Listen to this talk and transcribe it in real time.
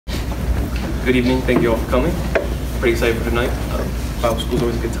Good evening. Thank you all for coming. Pretty excited for tonight. Bible school is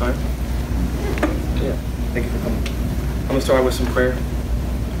always a good time. Yeah, thank you for coming. I'm going to start with some prayer.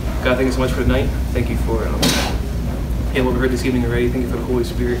 God, thank you so much for tonight. Thank you for what we heard this evening already. Thank you for the Holy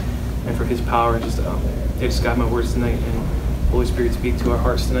Spirit and for His power. And just guide my words tonight, and Holy Spirit speak to our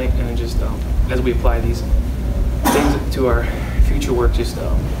hearts tonight. And just as we apply these things to our future work, just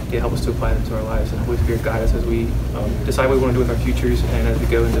help us to apply them to our lives. And Holy Spirit, guide us as we decide what we want to do with our futures, and as we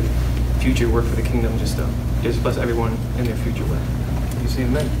go into future work for the kingdom. Just bless everyone in their future work. You say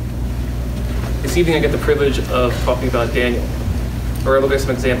amen. This evening I get the privilege of talking about Daniel. We're going to look at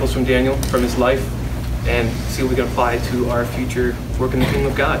some examples from Daniel, from his life, and see what we can apply to our future work in the kingdom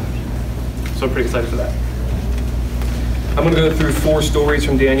of God. So I'm pretty excited for that. I'm going to go through 4 stories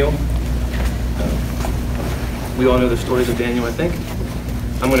from Daniel. We all know the stories of Daniel, I think.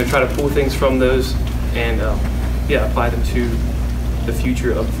 I'm going to try to pull things from those and apply them to the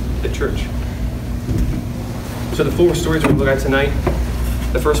future of the church. So the 4 stories we're going to look at tonight.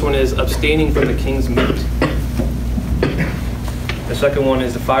 The first one is abstaining from the king's meat. The second one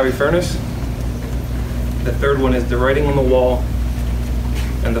is the fiery furnace. The third one is the writing on the wall.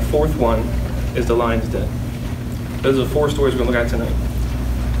 And the fourth one is the lion's den. Those are the 4 stories we're going to look at tonight.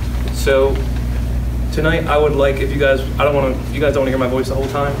 So tonight I would like, if you guys, you guys don't want to hear my voice the whole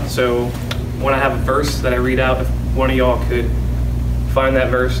time. So when I have a verse that I read out, if one of y'all could find that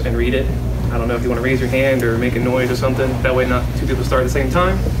verse and read it. I don't know if you want to raise your hand or make a noise or something. That way not 2 people start at the same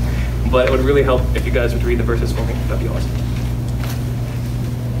time. But it would really help if you guys would read the verses for me. That'd be awesome.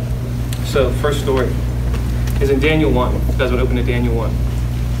 So the first story is in Daniel 1. If you guys would open to Daniel 1.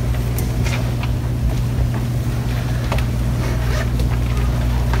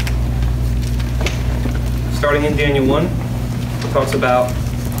 Starting in Daniel 1, it talks about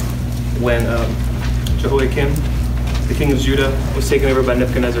when Jehoiakim, the king of Judah, was taken over by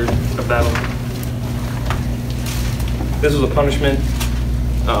Nebuchadnezzar of Babylon. This was a punishment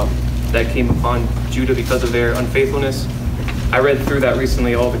that came upon Judah because of their unfaithfulness. I read through that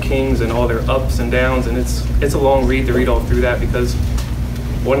recently, all the kings and all their ups and downs, and it's a long read to read all through that, because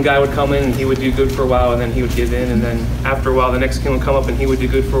one guy would come in and he would do good for a while, and then he would give in, and then after a while the next king would come up and he would do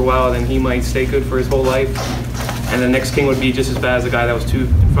good for a while, and then he might stay good for his whole life, and the next king would be just as bad as the guy that was 2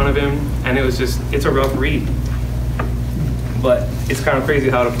 in front of him, and it's a rough read. But it's kind of crazy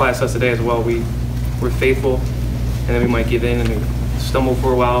how it applies to us today as well. We're faithful, and then we might give in and we stumble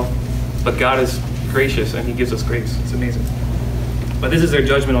for a while. But God is gracious, and He gives us grace. It's amazing. But this is their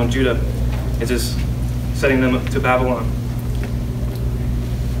judgment on Judah. It's just setting them up to Babylon.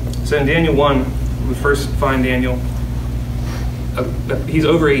 So in Daniel 1, we first find Daniel. He's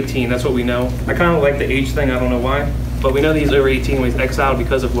over 18. That's what we know. I kind of like the age thing. I don't know why. But we know that he's over 18 when he's exiled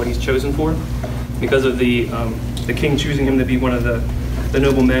because of what he's chosen for. Because of the king choosing him to be one of the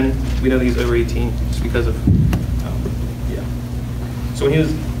noble men. We know that he's over 18 just because of, So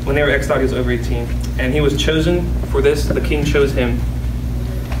when they were exiled, he was over 18. And he was chosen for this. The king chose him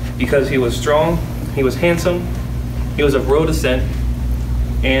because he was strong, he was handsome, he was of royal descent,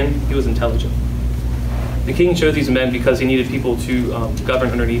 and he was intelligent. The king chose these men because he needed people to govern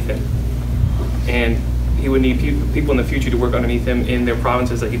underneath him. And he would need people in the future to work underneath him in their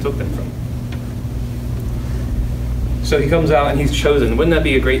provinces that he took them from. So he comes out and he's chosen. Wouldn't that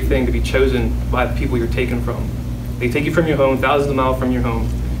be a great thing to be chosen by the people you're taken from? They take you from your home, thousands of miles from your home,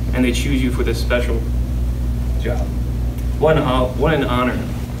 and they choose you for this special job. What an honor.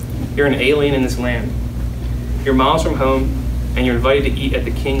 You're an alien in this land. You're miles from home, and you're invited to eat at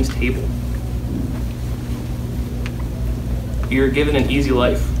the king's table. You're given an easy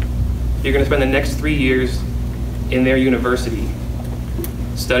life. You're going to spend the next 3 years in their university,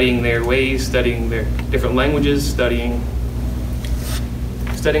 studying their ways, studying their different languages, studying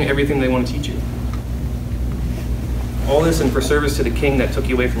everything they want to teach you. All this and for service to the king that took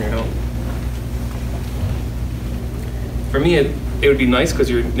you away from your home. For me, it would be nice because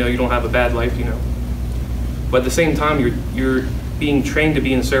you don't have a bad life, But at the same time, you're being trained to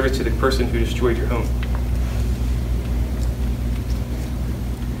be in service to the person who destroyed your home.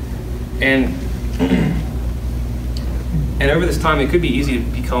 And over this time, it could be easy to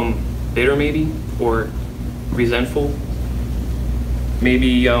become bitter, maybe, or resentful.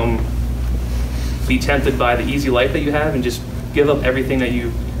 Maybe be tempted by the easy life that you have and just give up everything that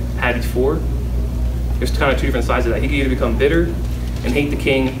you had before. There's kind of 2 different sides of that. You could either become bitter and hate the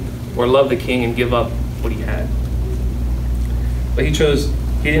king, or love the king and give up what he had. But he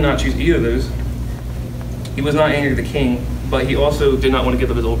did not choose either of those. He was not angry at the king, but he also did not want to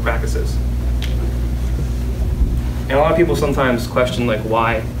give up his old practices. And a lot of people sometimes question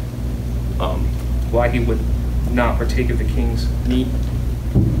why he would not partake of the king's meat.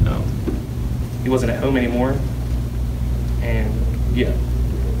 wasn't at home anymore. And yeah,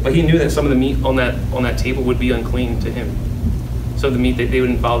 but he knew that some of the meat on that table would be unclean to him. So the meat, they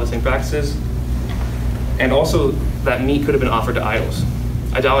wouldn't follow the same practices. And also that meat could have been offered to idols.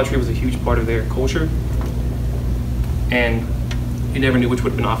 Idolatry was a huge part of their culture. And he never knew which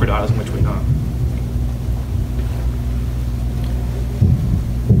would have been offered to idols and which would not.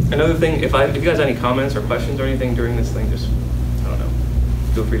 Another thing, if you guys have any comments or questions or anything during this thing, just, I don't know,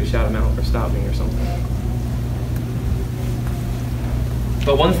 feel free to shout them out or stop me or something.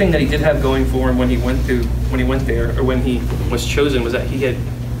 But one thing that he did have going for him when he went there, or when he was chosen, was that he had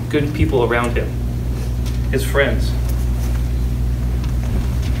good people around him, his friends.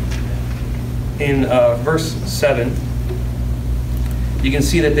 In verse 7, you can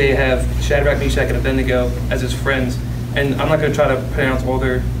see that they have Shadrach, Meshach, and Abednego as his friends. And I'm not going to try to pronounce all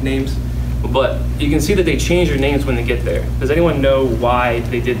their names, but you can see that they change their names when they get there. Does anyone know why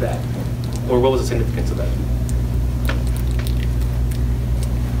they did that? Or what was the significance of that?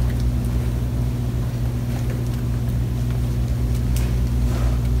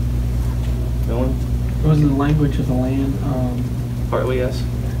 No one? It was the language of the land. Partly, yes. I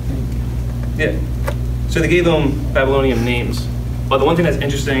think. Yeah. So they gave them Babylonian names. But the one thing that's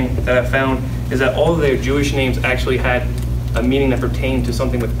interesting that I found is that all of their Jewish names actually had a meaning that pertained to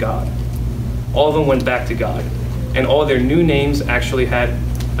something with God. All of them went back to God. And all of their new names actually had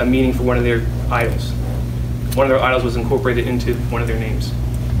a meaning for one of their idols. One of their idols was incorporated into one of their names,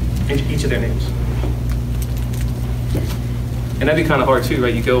 into each of their names. And that'd be kind of hard too,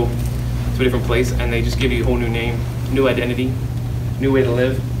 right? You go to a different place and they just give you a whole new name, new identity, new way to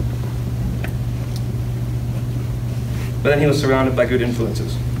live. But then he was surrounded by good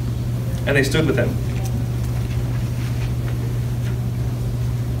influences. And they stood with him.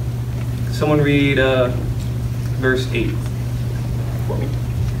 Someone read verse 8 for me.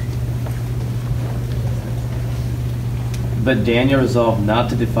 But Daniel resolved not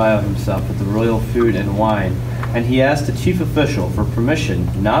to defile himself with the royal food and wine, and he asked the chief official for permission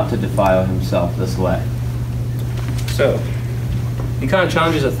not to defile himself this way. So, he kind of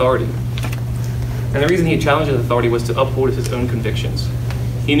challenges authority. And the reason he challenged authority was to uphold his own convictions.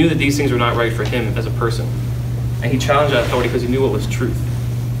 He knew that these things were not right for him as a person. And he challenged that authority because he knew what was truth.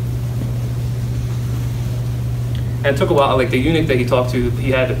 And it took a while, like the eunuch that he talked to,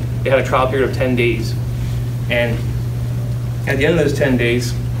 they had a trial period of 10 days. And at the end of those 10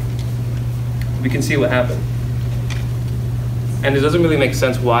 days, we can see what happened. And it doesn't really make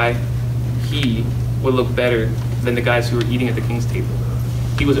sense why he would look better than the guys who were eating at the king's table.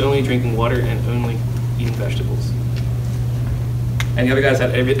 He was only drinking water and only eating vegetables. And the other guys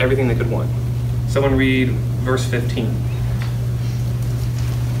had everything they could want. Someone read verse 15.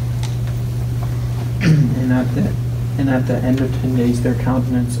 And at the end of 10 days their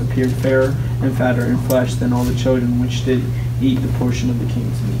countenance appeared fairer and fatter in flesh than all the children which did eat the portion of the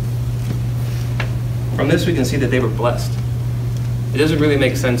king's meat. From this we can see that they were blessed. It doesn't really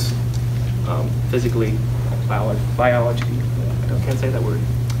make sense physically, biologically, I can't say that word,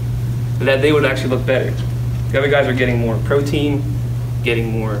 that they would actually look better. The other guys are getting more protein, getting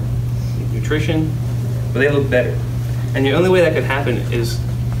more nutrition, but they look better. And the only way that could happen is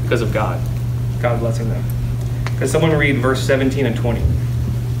because of God blessing them. Because someone read verse 17 and 20.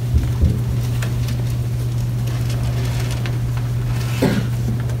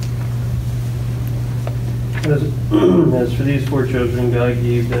 As for these four children, God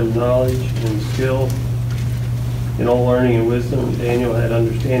gave them knowledge and skill in all learning and wisdom. Daniel had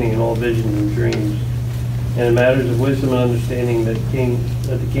understanding in all visions and dreams. And in matters of wisdom and understanding that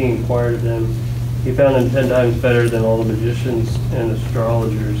the king inquired of them, he found them 10 times better than all the magicians and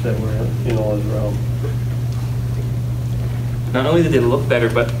astrologers that were in all his realm. Not only did they look better,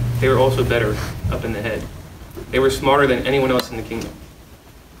 but they were also better up in the head. They were smarter than anyone else in the kingdom.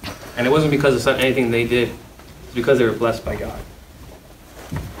 And it wasn't because of anything they did. It's because they were blessed by God.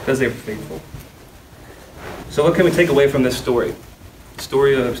 Because they were faithful. So what can we take away from this story? The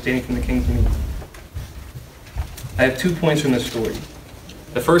story of abstaining from the king's meat. I have 2 points from this story.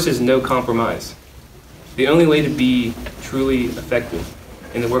 The first is no compromise. The only way to be truly effective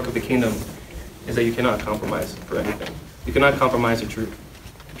in the work of the kingdom is that you cannot compromise for anything. You cannot compromise the truth.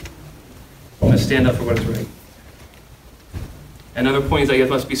 You must stand up for what is right. Another point is that you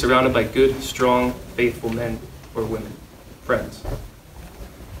must be surrounded by good, strong, faithful men or women, friends.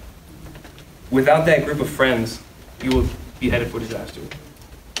 Without that group of friends, you will be headed for disaster.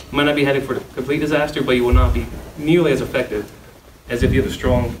 You might not be headed for complete disaster, but you will not be nearly as effective as if you have a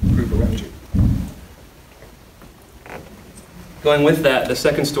strong group around you. Going with that, the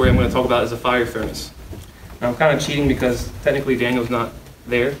second story I'm going to talk about is the fire furnace. Now, I'm kind of cheating because technically Daniel's not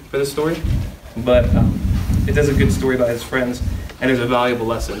there for this story, but it does a good story about his friends, and there's a valuable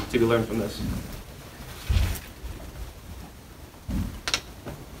lesson to be learned from this.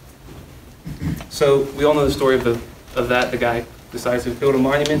 So we all know the story of that. The guy decides to build a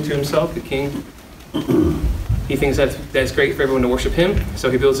monument to himself, the king. He thinks that's great for everyone to worship him, so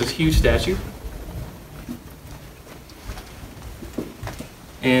he builds this huge statue.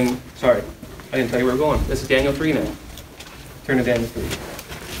 And, sorry, I didn't tell you where we're going. This is Daniel 3 now. Turn to Daniel 3.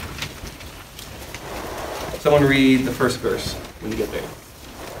 Someone read the first verse when you get there.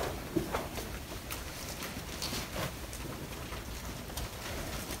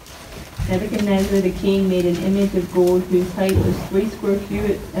 Nebuchadnezzar the king made an image of gold whose height was 3 square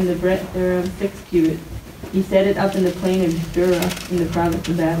cubits and the breadth thereof 6 cubits. He set it up in the plain of Dura in the province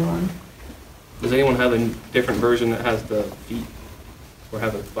of Babylon. Does anyone have a different version that has the feet? Or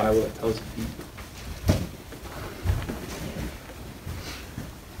have a Bible that tells the feet?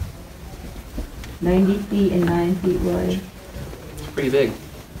 "90 feet and 9 feet wide." It's pretty big.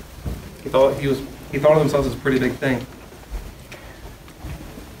 He thought of himself as a pretty big thing.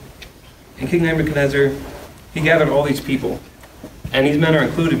 And King Nebuchadnezzar, he gathered all these people. And these men are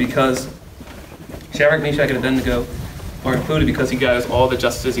included because Shadrach, Meshach, and Abednego are included because he gathers all the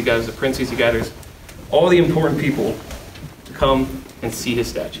justices, he gathers the princes, he gathers all the important people to come and see his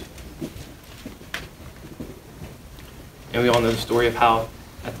statue. And we all know the story of how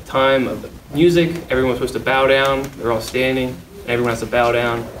at the time of the music, everyone was supposed to bow down. They're all standing, and everyone has to bow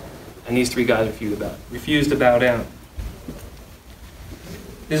down. And these 3 guys refused to bow down.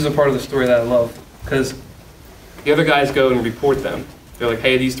 This is a part of the story that I love, because the other guys go and report them. They're like,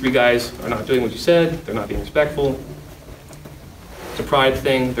 hey, these 3 guys are not doing what you said. They're not being respectful. It's a pride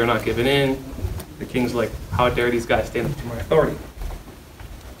thing. They're not giving in. The king's like, how dare these guys stand up to my authority?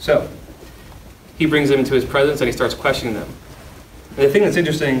 So he brings them into his presence and he starts questioning them. And the thing that's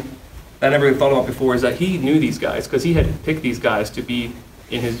interesting that I never really thought about before is that he knew these guys because he had picked these guys to be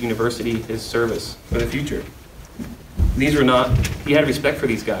in his university, his service for the future. These were not, he had respect for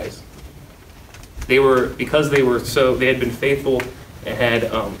these guys. They had been faithful and had,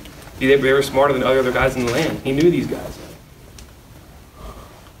 they were smarter than other guys in the land. He knew these guys.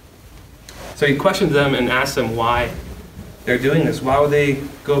 So he questions them and asks them why they're doing this. Why would they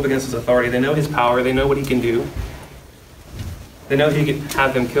go up against his authority? They know his power. They know what he can do. They know he could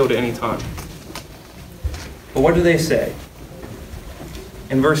have them killed at any time. But what do they say?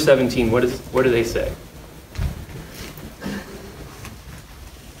 In verse 17, what do they say?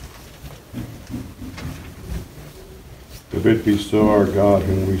 If it be so, our God,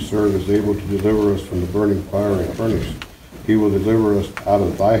 whom we serve, is able to deliver us from the burning fiery furnace. He will deliver us out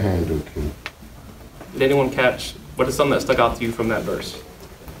of thy hand, O king. Did anyone catch what is something that stuck out to you from that verse?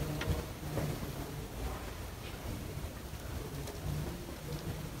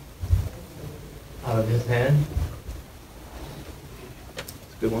 Out of his hand?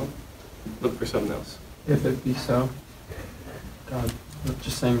 It's a good one. Look for something else. If it be so, God, not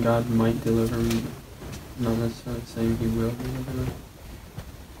just saying God might deliver me, not necessarily saying he will deliver me.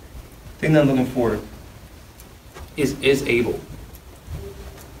 The thing that I'm looking for is able.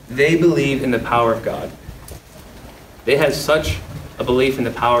 They believe in the power of God. They had such a belief in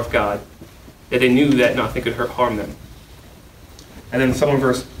the power of God that they knew that nothing could harm them. And then someone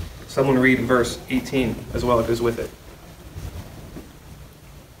read verse 18 as well, it goes with it.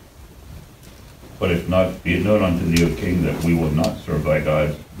 But if not, be it known unto thee, O king, that we will not serve thy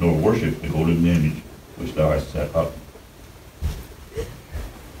gods, nor worship the golden image which thou hast set up.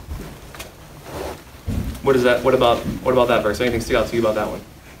 What about that verse? Anything stick out to you about that one?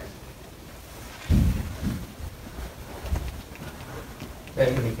 They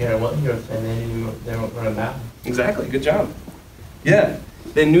didn't really care what you were saying. They weren't going to bow. Exactly. Good job. Yeah.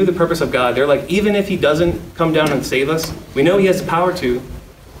 They knew the purpose of God. They're like, even if he doesn't come down and save us, we know he has the power to,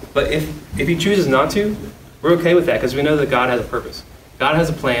 but if he chooses not to, we're okay with that because we know that God has a purpose. God has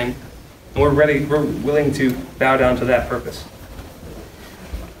a plan, and we're willing to bow down to that purpose.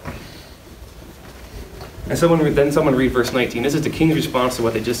 And someone read verse 19. This is the king's response to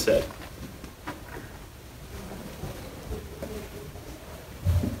what they just said.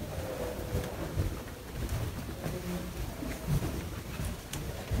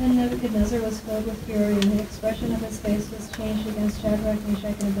 Then Nebuchadnezzar was filled with fury, and the expression of his face was changed against Shadrach,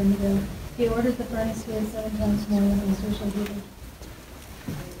 Meshach, and Abednego. He ordered the furnace heated 7 times more than it was usually heated.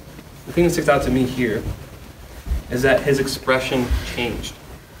 The thing that sticks out to me here is that his expression changed.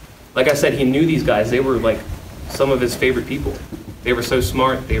 Like I said, he knew these guys. They were like some of his favorite people. They were so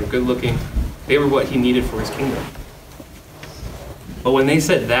smart. They were good looking. They were what he needed for his kingdom. But when they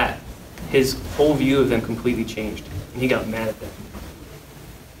said that, his whole view of them completely changed, and he got mad at them.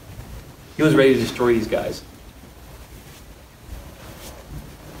 He was ready to destroy these guys.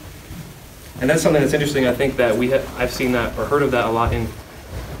 And that's something that's interesting. I think that I've seen that or heard of that a lot in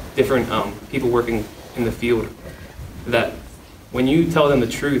different people working in the field. That when you tell them the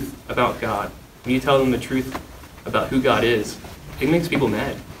truth about God, when you tell them the truth about who God is, it makes people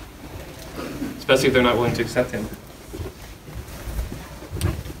mad, especially if they're not willing to accept Him.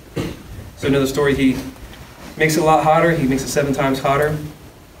 So another story, he makes it a lot hotter. He makes it 7 times hotter.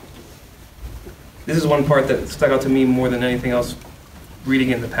 This is one part that stuck out to me more than anything else reading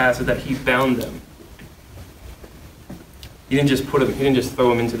in the past, is that he bound them. He didn't just he didn't just throw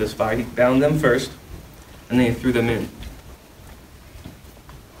them into this fire. He bound them first, and then he threw them in.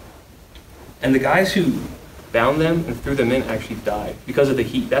 And the guys who bound them and threw them in actually died because of the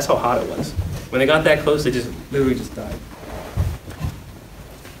heat. That's how hot it was. When they got that close, they literally just died.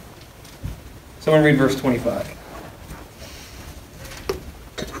 Someone read verse 25.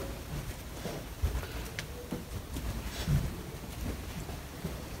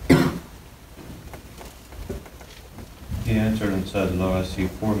 He answered and said, Lo, I see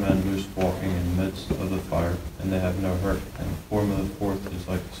 4 men loose walking in the midst of the fire, and they have no hurt, and the form of the 4th is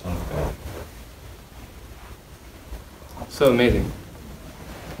like the Son of God. So amazing.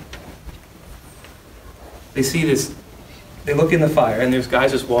 They see this, they look in the fire, and there's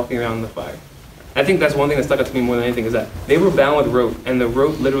guys just walking around in the fire. I think that's one thing that stuck out to me more than anything, is that they were bound with rope, and the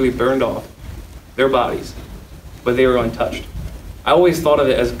rope literally burned off their bodies, but they were untouched. I always thought of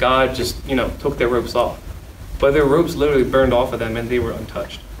it as God just, took their ropes off. But their ropes literally burned off of them, and they were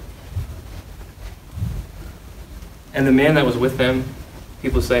untouched. And the man that was with them,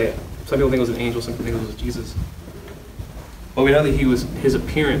 some people think it was an angel, some people think it was Jesus. But we know that his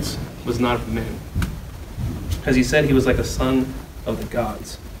appearance was not of man. As he said, he was like a son of the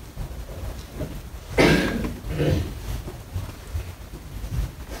gods.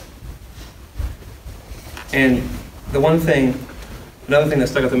 And another thing that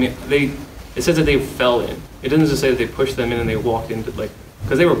stuck out to me, it says that they fell in. It doesn't just say that they pushed them in and they walked into,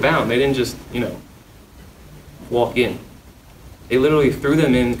 because they were bound. They didn't just, walk in. They literally threw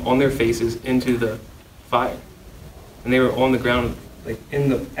them in on their faces into the fire. And they were on the ground, in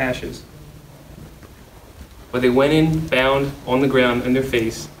the ashes. But they went in, bound, on the ground, in their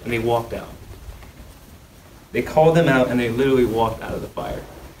face, and they walked out. They called them out, and they literally walked out of the fire.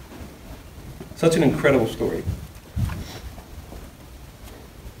 Such an incredible story.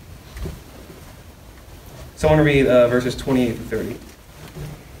 So I want to read verses 28 to 30.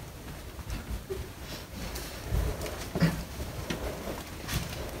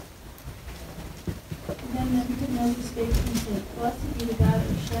 Then Nebuchadnezzar spake and said, Blessed be the God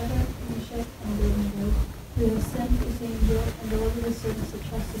of Shadrach, Meshach, and Abednego, who has sent his angel and delivered his servants that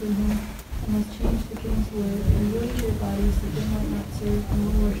trusted in him, and has changed the king's word, and ruled their bodies that they might not serve nor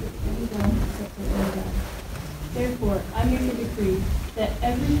worship any God except their own God. Therefore, I make a decree that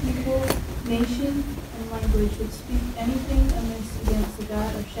every people, nation, and language which speak anything amiss against the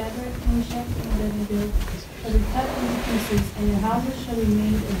God of Shadrach, Meshach, and Abednego shall be cut into pieces, and their houses shall be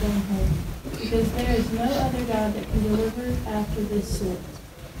made a dunghill, because there is no other God that can deliver after this sort.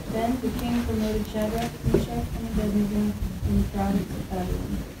 Then the king promoted Shadrach, Meshach, and Abednego in the province of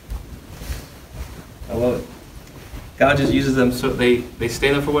Babylon. I love it. God just uses them so they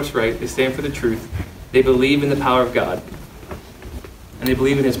stand up for what's right. They stand for the truth. They believe in the power of God. And they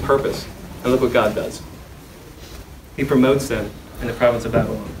believe in His purpose. And look what God does. He promotes them in the province of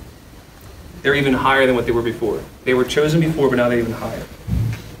Babylon. They're even higher than what they were before. They were chosen before, but now they're even higher.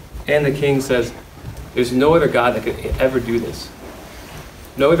 And the king says, there's no other God that could ever do this.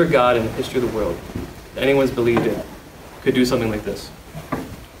 No other God in the history of the world that anyone's believed in could do something like this.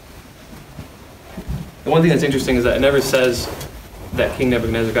 The one thing that's interesting is that it never says that King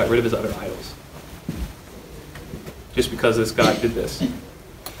Nebuchadnezzar got rid of his other idols just because this God did this.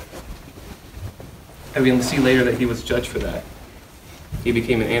 And we'll see later that he was judged for that. He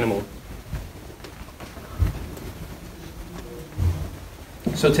became an animal.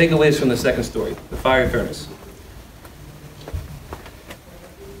 So takeaways from the second story, the fire furnace.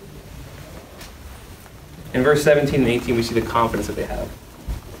 In verse 17 and 18, we see the confidence that they have.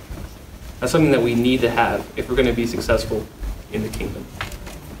 That's something that we need to have if we're going to be successful in the kingdom.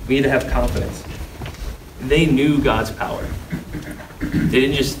 We need to have confidence. They knew God's power. They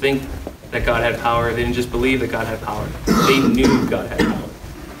didn't just think that God had power. They didn't just believe that God had power. They knew God had power.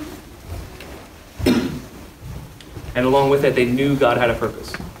 And along with it, they knew God had a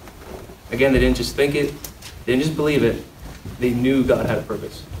purpose. Again, they didn't just think it. They didn't just believe it. They knew God had a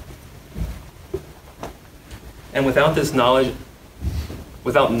purpose. And without this knowledge,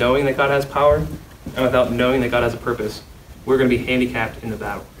 without knowing that God has power, and without knowing that God has a purpose, we're going to be handicapped in the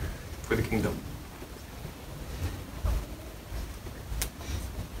battle. for the kingdom.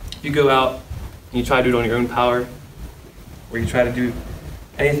 If you go out and you try to do it on your own power, or you try to do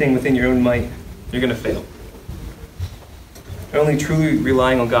anything within your own might, you're going to fail. Only truly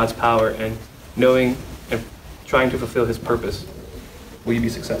relying on God's power and knowing and trying to fulfill His purpose will you be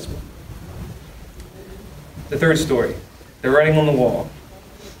successful. The third story, the writing on the wall,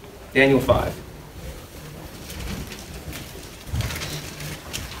 Daniel 5.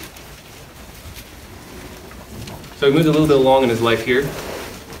 So he moves a little bit along in his life here.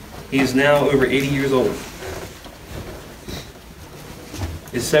 He is now over 80 years old.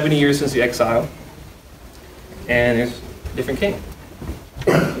 It's 70 years since the exile, and there's a different king.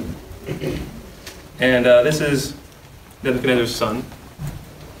 And this is Nebuchadnezzar's son.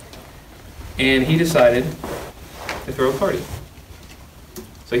 And he decided to throw a party.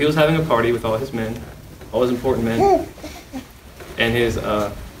 So he was having a party with all his men, all his important men, and his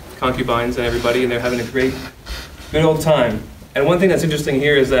concubines and everybody, and they're having a good old time. And one thing that's interesting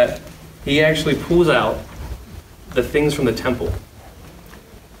here is that he actually pulls out the things from the temple.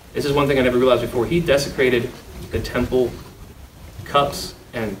 This is one thing I never realized before. He desecrated the temple cups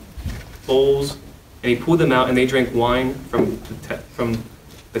and bowls, and he pulled them out, and they drank wine from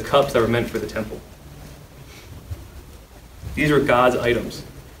the cups that were meant for the temple. These were God's items,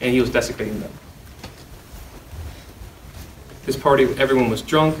 and he was desecrating them. This party, everyone was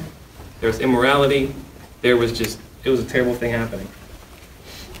drunk, there was immorality, it was a terrible thing happening.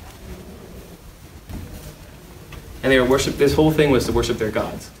 And they were this whole thing was to worship their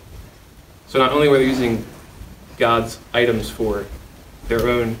gods. So not only were they using God's items for their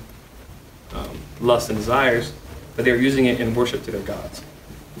own lusts and desires, but they were using it in worship to their gods.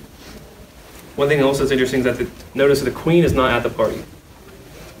 One thing also that's interesting is that notice that the queen is not at the party.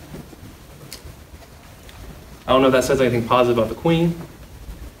 I don't know if that says anything positive about the queen,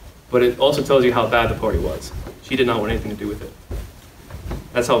 but it also tells you how bad the party was. She did not want anything to do with it.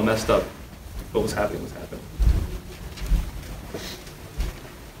 That's how messed up what was happening.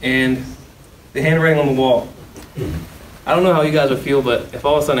 And the handwriting on the wall. I don't know how you guys would feel, but if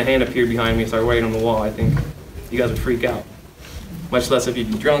all of a sudden a hand appeared behind me and started writing on the wall, I think you guys would freak out. Much less if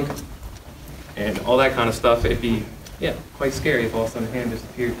you'd be drunk and all that kind of stuff. It'd be, quite scary if all of a sudden a hand just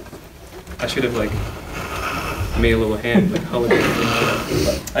appeared. I should have made a little hand, hologram,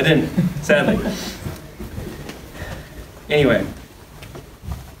 but I didn't, sadly. Anyway,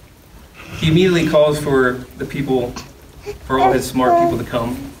 he immediately calls for the people, for all his smart people to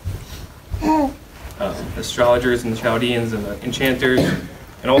come. Astrologers and the Chaldeans and the enchanters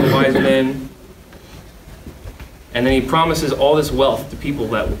and all the wise men. And then he promises all this wealth to people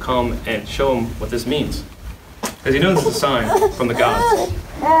that will come and show him what this means. Because he knows it's a sign from the gods.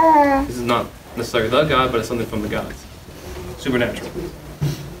 This is not necessarily the God, but it's something from the gods. Supernatural.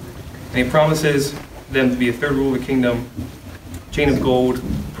 And he promises them to be a third rule of the kingdom, chain of gold,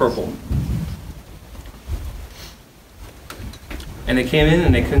 purple. And they came in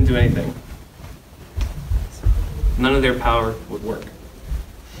and they couldn't do anything. None of their power would work.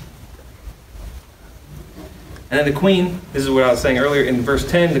 And then the queen, this is what I was saying earlier, in verse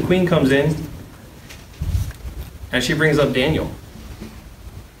 10, the queen comes in and she brings up Daniel.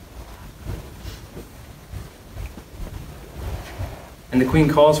 And the queen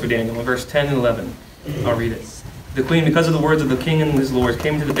calls for Daniel in verse 10 and 11. I'll read it. The queen, because of the words of the king and his lords,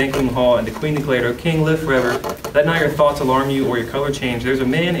 came to the banqueting hall, and the queen declared, O king, live forever. Let not your thoughts alarm you or your color change. There is a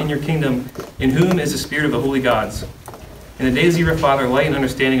man in your kingdom in whom is the spirit of the holy gods. In the days of your father, light and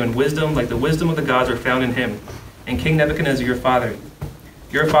understanding and wisdom, like the wisdom of the gods, are found in him. And King Nebuchadnezzar, your father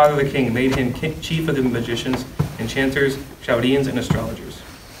the king, made him chief of the magicians, enchanters, Chaldeans, and astrologers.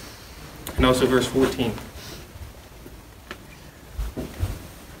 And also verse 14.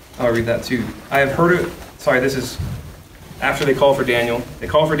 I'll read that too. I have heard it. Sorry, this is after they call for Daniel. They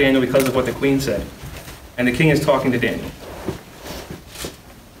call for Daniel because of what the queen said. And the king is talking to Daniel.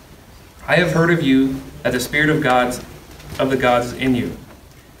 I have heard of you that the spirit of the gods is in you,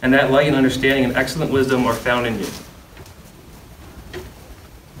 and that light and understanding and excellent wisdom are found in you.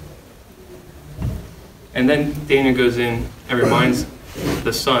 And then Daniel goes in and reminds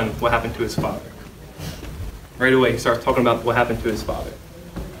the son what happened to his father. Right away, he starts talking about what happened to his father.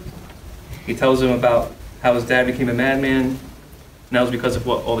 He tells him about how his dad became a madman, and that was because of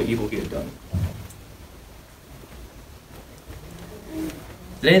all the evil he had done.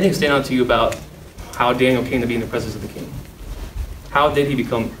 Did anything stand out to you about how Daniel came to be in the presence of the king? How did he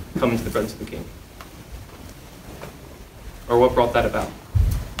come into the presence of the king? Or what brought that about?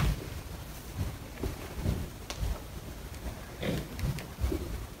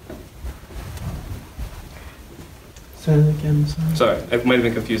 Say that again, Sorry, it might have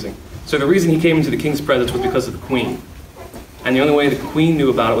been confusing. So the reason he came into the king's presence was because of the queen. And the only way the queen knew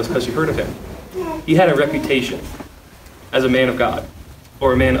about it was because she heard of him. He had a reputation as a man of God,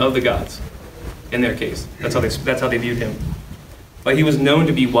 or a man of the gods, in their case. That's how they viewed him. But he was known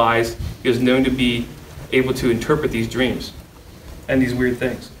to be wise. He was known to be able to interpret these dreams and these weird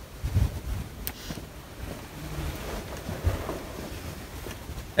things.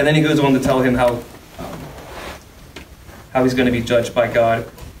 And then he goes on to tell him how he's going to be judged by God.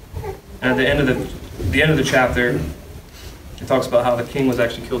 And at the end of the chapter, it talks about how the king was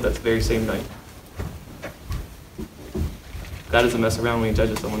actually killed that very same night. God doesn't mess around when he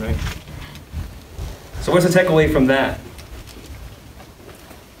judges someone, right? So what's the takeaway from that?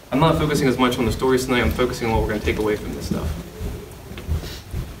 I'm not focusing as much on the stories tonight. I'm focusing on what we're going to take away from this stuff.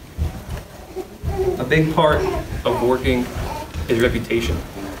 A big part of working is reputation.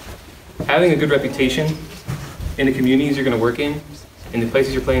 Having a good reputation in the communities you're going to work in the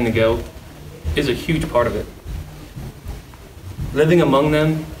places you're planning to go, is a huge part of it. Living among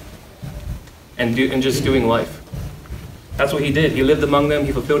them and just doing life. That's what he did. He lived among them,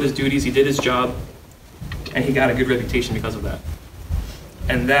 he fulfilled his duties, he did his job, and he got a good reputation because of that.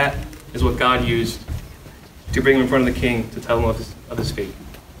 And that is what God used to bring him in front of the king to tell him of his fate.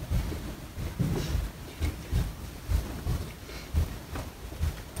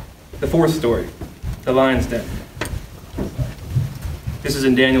 The fourth story, the lion's den. This is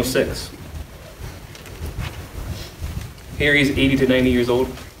in Daniel 6. Here he's 80 to 90 years old,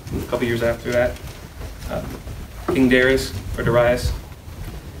 a couple years after that. King Darius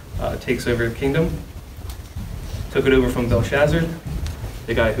takes over the kingdom, took it over from Belshazzar,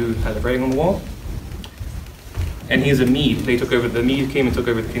 the guy who had the writing on the wall. And he's a Mede. The Mede came and took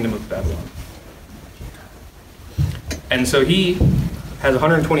over the kingdom of Babylon. And so he has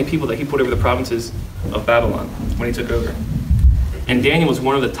 120 people that he put over the provinces of Babylon when he took over. And Daniel was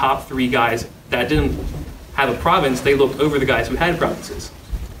one of the top 3 guys that didn't have a province. They looked over the guys who had provinces.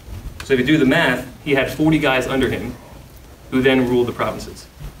 So if you do the math, he had 40 guys under him who then ruled the provinces.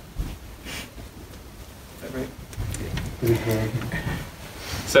 Is that right?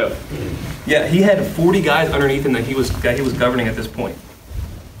 So, yeah, he had 40 guys underneath him that he was governing at this point.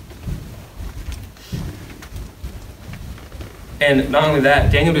 And not only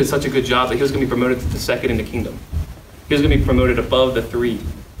that, Daniel did such a good job that he was going to be promoted to the second in the kingdom. He was going to be promoted above the 3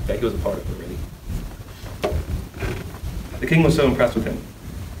 that he was a part of already. The king was so impressed with him.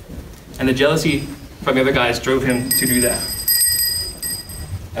 And the jealousy from the other guys drove him to do that.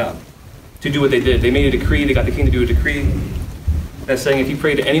 To do what they did. They made a decree, they got the king to do a decree that's saying if he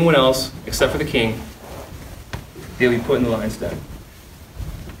prayed to anyone else except for the king, they'll be put in the lion's den.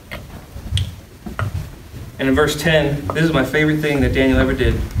 And in verse 10, this is my favorite thing that Daniel ever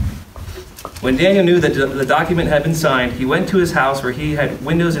did. When Daniel knew that the document had been signed, he went to his house where he had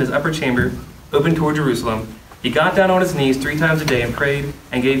windows in his upper chamber open toward Jerusalem. He got down on his knees 3 times a day and prayed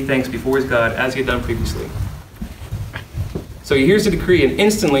and gave thanks before his God as he had done previously. So he hears the decree and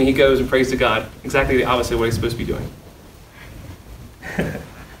instantly he goes and prays to God, exactly the opposite of what he's supposed to be doing.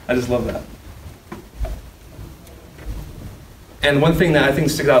 I just love that. And one thing that I think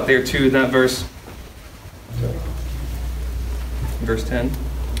sticks out there too in that verse 10,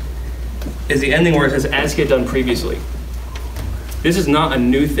 is the ending where it says, as he had done previously. This is not a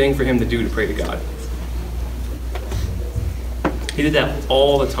new thing for him to do to pray to God. He did that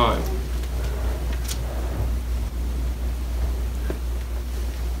all the time.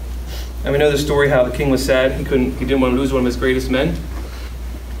 And we know the story how the king was sad. He didn't want to lose one of his greatest men,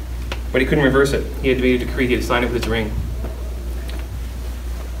 but he couldn't reverse it. He had to make a decree. He had to sign it with his ring.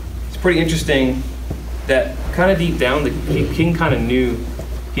 It's pretty interesting that kind of deep down, the king kind of knew.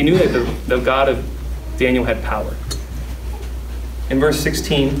 He knew that the God of Daniel had power. In verse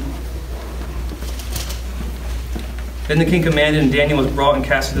 16, then the king commanded, and Daniel was brought and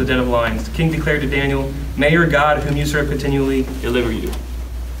cast into the den of lions. The king declared to Daniel, may your God, whom you serve continually, deliver you.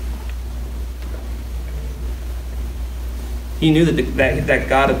 He knew that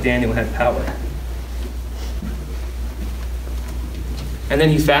God of Daniel had power. And then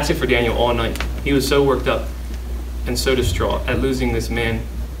he fasted for Daniel all night. He was so worked up and so distraught at losing this man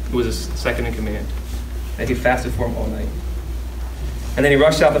who was his second in command that he fasted for him all night. And then he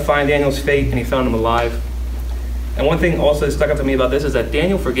rushed out to find Daniel's fate, and he found him alive. And one thing also that stuck out to me about this is that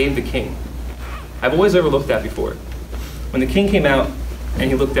Daniel forgave the king. I've always overlooked that before. When the king came out and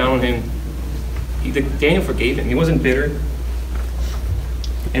he looked down on him, Daniel forgave him. He wasn't bitter.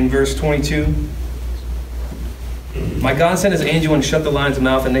 In verse 22, my God sent his angel and shut the lion's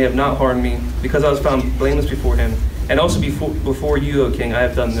mouth, and they have not harmed me, because I was found blameless before him. And also before you, O king, I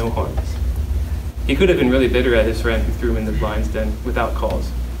have done no harm. He could have been really bitter at his friend who threw him in the lion's den without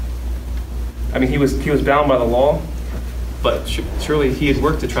cause. I mean, he was bound by the law, but surely he had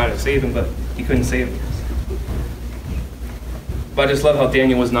worked to try to save him, but he couldn't save him. But I just love how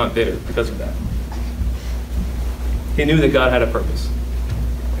Daniel was not bitter because of that. He knew that God had a purpose.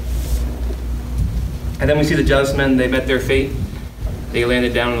 And then we see the just men, they met their fate. They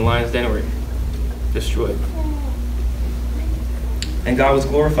landed down in the lion's den and were destroyed. And God was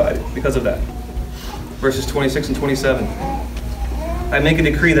glorified because of that. Verses 26 and 27. I make a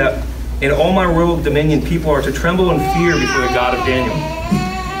decree that in all my royal dominion people are to tremble and fear before the God of Daniel.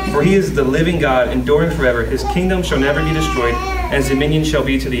 For he is the living God, enduring forever. His kingdom shall never be destroyed, and his dominion shall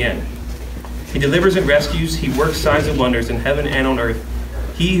be to the end. He delivers and rescues. He works signs and wonders in heaven and on earth.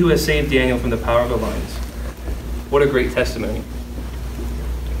 He who has saved Daniel from the power of the lions. What a great testimony.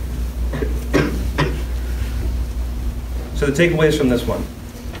 So the takeaways from this one.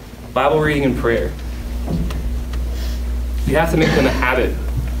 Bible reading and prayer. You have to make them a habit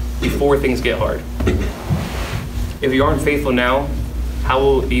before things get hard. If you aren't faithful now, how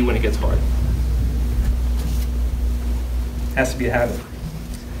will it be when it gets hard? It has to be a habit.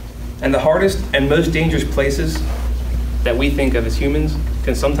 And the hardest and most dangerous places that we think of as humans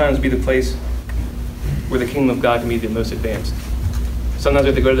can sometimes be the place where the kingdom of God can be the most advanced. Sometimes we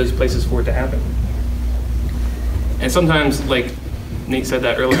have to go to those places for it to happen. And sometimes, like Nate said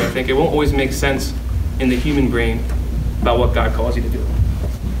that earlier, I think it won't always make sense in the human brain about what God calls you to do.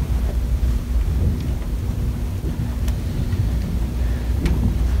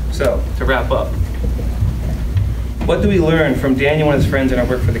 So, to wrap up, what do we learn from Daniel and his friends in our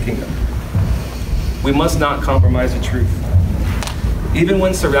work for the kingdom? We must not compromise the truth. Even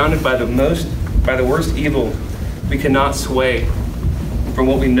when surrounded by the worst evil, we cannot sway from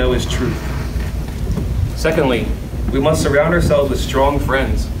what we know is truth. Secondly, we must surround ourselves with strong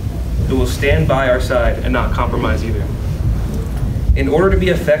friends who will stand by our side and not compromise either. In order to be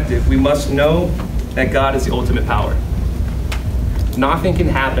effective, we must know that God is the ultimate power. Nothing can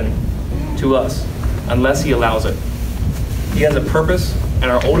happen to us unless he allows it. He has a purpose, and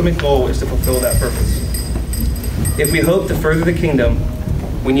our ultimate goal is to fulfill that purpose. If we hope to further the kingdom,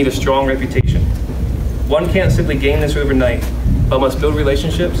 we need a strong reputation. One can't simply gain this overnight, but must build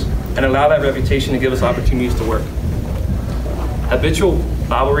relationships and allow that reputation to give us opportunities to work. Habitual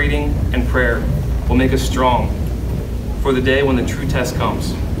Bible reading and prayer will make us strong for the day when the true test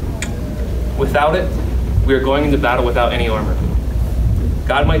comes. Without it, we are going into battle without any armor.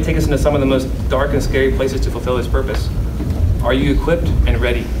 God might take us into some of the most dark and scary places to fulfill his purpose. Are you equipped and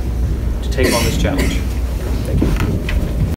ready to take on this challenge?